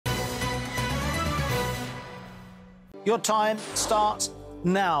Your time starts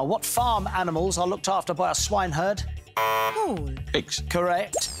now. What farm animals are looked after by a swine herd? Paul. Pigs.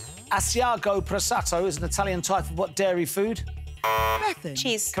 Correct. Asiago pressato is an Italian type of what dairy food? Bethan.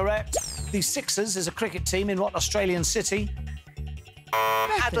 Cheese. Correct. The Sixers is a cricket team in what Australian city?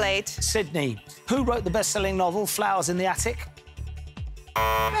 Bethan. Adelaide. Sydney. Who wrote the best-selling novel Flowers in the Attic?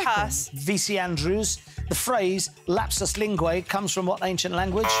 Pass. V.C. Andrews. The phrase lapsus linguae comes from what ancient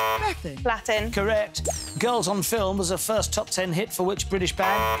language? Bethan. Latin. Correct. Girls on Film was a first top 10 hit for which British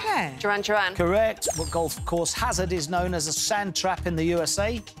band? Claire. Duran Duran. Correct. What golf course hazard is known as a sand trap in the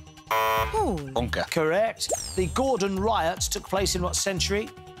USA? Paul. Bunker. Correct. The Gordon riots took place in what century?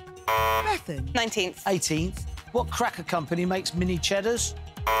 Bethan. 19th. 18th. What cracker company makes mini cheddars?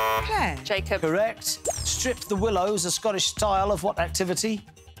 Claire. Jacob. Correct. Strip the willow is a Scottish style of what activity?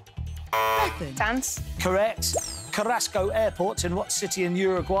 Bethan. Dance. Correct. Carrasco Airport's in what city in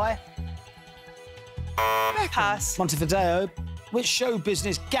Uruguay? Bethan. Pass. Montevideo. Which show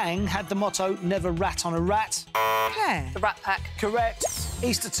business gang had the motto never rat on a rat? Claire. The Rat Pack. Correct.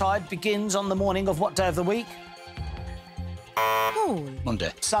 Eastertide begins on the morning of what day of the week? Paul.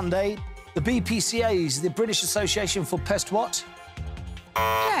 Monday. Sunday. The BPCA is the British Association for Pest what?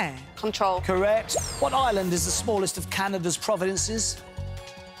 Claire. Control. Correct. What island is the smallest of Canada's provinces?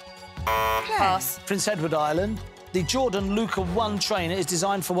 Claire. Pass. Prince Edward Island. The Jordan Luca 1 trainer is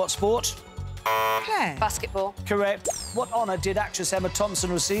designed for what sport? Claire. Basketball. Correct. What honour did actress Emma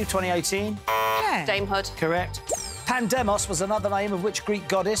Thompson receive 2018? Claire. Damehood. Correct. Pandemos was another name of which Greek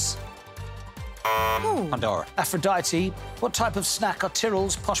goddess? Paul. Pandora. Aphrodite. What type of snack are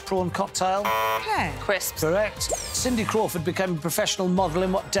Tyrrell's posh prawn cocktail? Claire. Crisps. Correct. Cindy Crawford became a professional model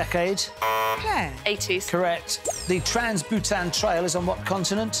in what decade? Claire. 80s. Correct. The Trans-Bhutan Trail is on what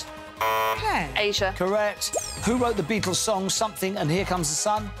continent? Claire. Asia. Correct. Who wrote the Beatles song Something and Here Comes the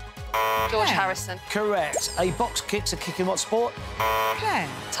Sun? George Claire. Harrison. Correct. A box kick's a kick in what sport? Claire.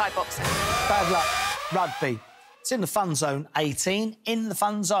 Thai boxing. Bad luck. Rugby. It's in the fun zone, 18. In the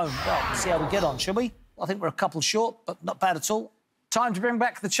fun zone. Well, let's see how we get on, shall we? I think we're a couple short, but not bad at all. Time to bring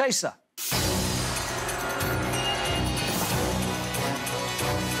back the chaser.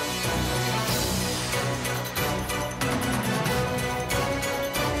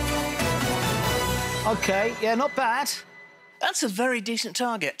 OK, yeah, not bad. That's a very decent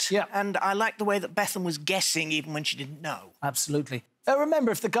target. Yeah. And I like the way that Bethan was guessing even when she didn't know. Absolutely.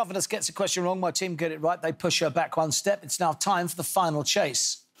 Remember, if the governess gets a question wrong, my team get it right, they push her back one step. It's now time for the final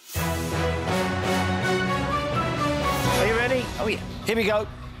chase. Are you ready? Oh, yeah. Here we go.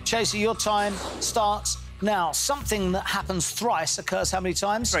 Chaser, your time starts now. Something that happens thrice occurs how many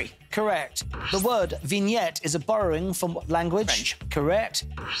times? 3. Correct. The word vignette is a borrowing from what language? French. Correct.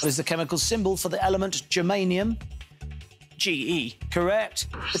 What is the chemical symbol for the element germanium? G.E. Correct.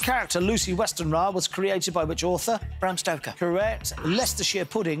 The character Lucy Westenra was created by which author? Bram Stoker. Correct. Leicestershire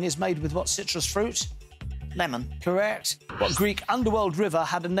pudding is made with what citrus fruit? Lemon. Correct. What Greek underworld river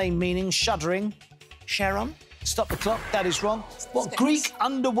had a name meaning shuddering? Sharon. Stop the clock, that is wrong. What Greek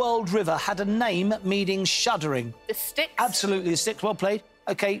underworld river had a name meaning shuddering? The Sticks. Absolutely, the Sticks, well played.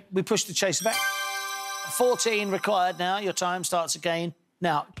 OK, we push the chaser back. 14 required now, your time starts again.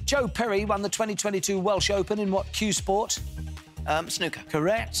 Now, Joe Perry won the 2022 Welsh Open in what cue sport? Snooker.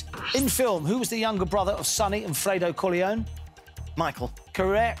 Correct. In film, who was the younger brother of Sonny and Fredo Corleone? Michael.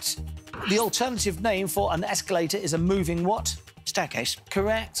 Correct. The alternative name for an escalator is a moving what? Staircase.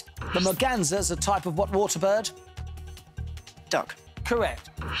 Correct. The merganser is a type of what water bird? Duck. Correct.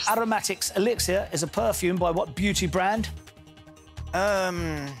 Aromatics elixir is a perfume by what beauty brand?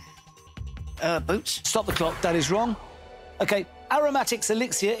 Boots. Stop the clock, that is wrong. OK, Aromatics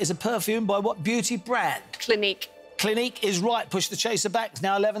elixir is a perfume by what beauty brand? Clinique. Clinique is right. Push the chaser back. It's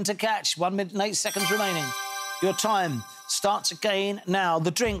now 11 to catch. 1 minute and 8 seconds remaining. Your time starts again now.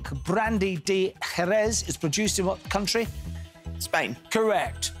 The drink Brandy de Jerez is produced in what country? Spain.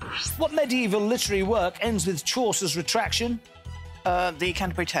 Correct. What medieval literary work ends with Chaucer's retraction? The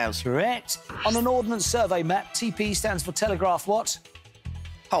Canterbury Tales. Correct. On an Ordnance Survey map, TP stands for telegraph what?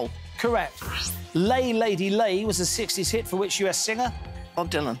 Pole. Correct. Lay Lady Lay was a 60s hit for which US singer?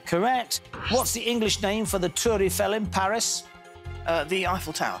 Bob Dylan. Correct. What's the English name for the Tour Eiffel in Paris? The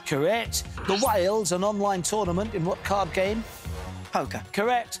Eiffel Tower. Correct. The Whales, an online tournament in what card game? Poker.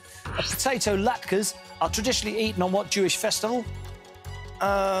 Correct. Potato latkes are traditionally eaten on what Jewish festival?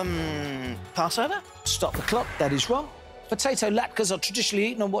 Passover? Stop the clock, that is wrong. Potato latkes are traditionally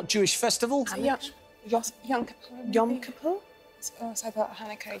eaten on what Jewish festival? Yom Kippur? Or is that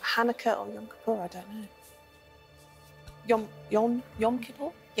Hanukkah? Hanukkah or Yom Kippur, I don't know. Yom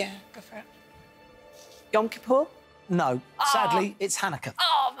Kippur? Yeah, go for it. Yom Kippur? No, sadly, it's Hanukkah.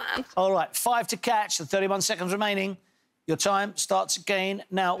 Oh, man. All right, 5 to catch, and 31 seconds remaining. Your time starts again.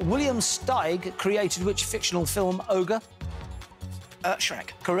 Now, William Steig created which fictional film ogre? Shrek.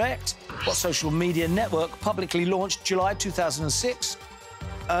 Correct. What social media network publicly launched July 2006?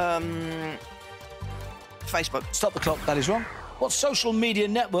 Facebook. Stop the clock, that is wrong. What social media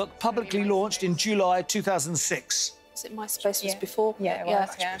network publicly launched in July 2006? Was it MySpace was before? Yeah, it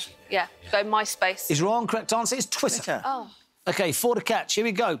was, Yeah, go MySpace. Is wrong. Correct answer is Twitter. Twitter. Oh. OK, 4 to catch. Here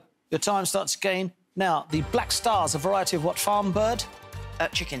we go. Your time starts again. Now, the Black Star's a variety of what farm bird?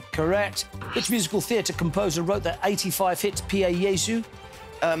 Chicken. Correct. Which musical theatre composer wrote the 85 hit Pie Jesu?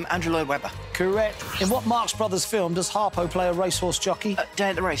 Andrew Lloyd Webber. Correct. In what Marx Brothers film does Harpo play a racehorse jockey? Day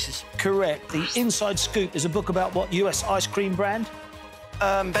at the Races. Correct. The Inside Scoop is a book about what US ice cream brand?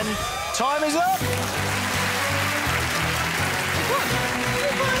 Ben. Time is up!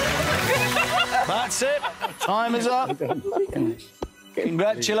 That's it. Time is up.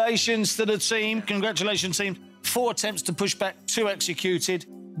 Congratulations to the team. Congratulations, team. 4 attempts to push back, 2 executed.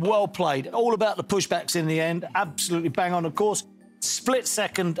 Well played. All about the pushbacks in the end. Absolutely bang on, of course. Split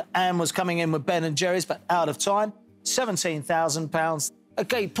second, Anne was coming in with Ben and Jerry's, but out of time. £17,000.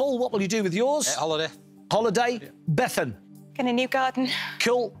 OK, Paul, what will you do with yours? Holiday. Holiday. Yeah. Bethan. In a new garden.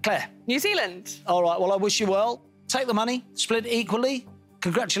 Cool. Claire. New Zealand. All right, well, I wish you well. Take the money, split it equally.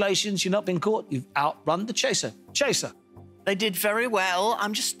 Congratulations, you've not been caught. You've outrun the chaser. Chaser. They did very well.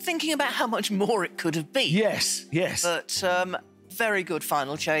 I'm just thinking about how much more it could have been. Yes, yes. But very good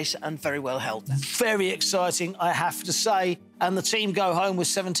final chase and very well held there. Very exciting, I have to say. And the team go home with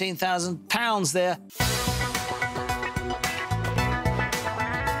 £17,000 there.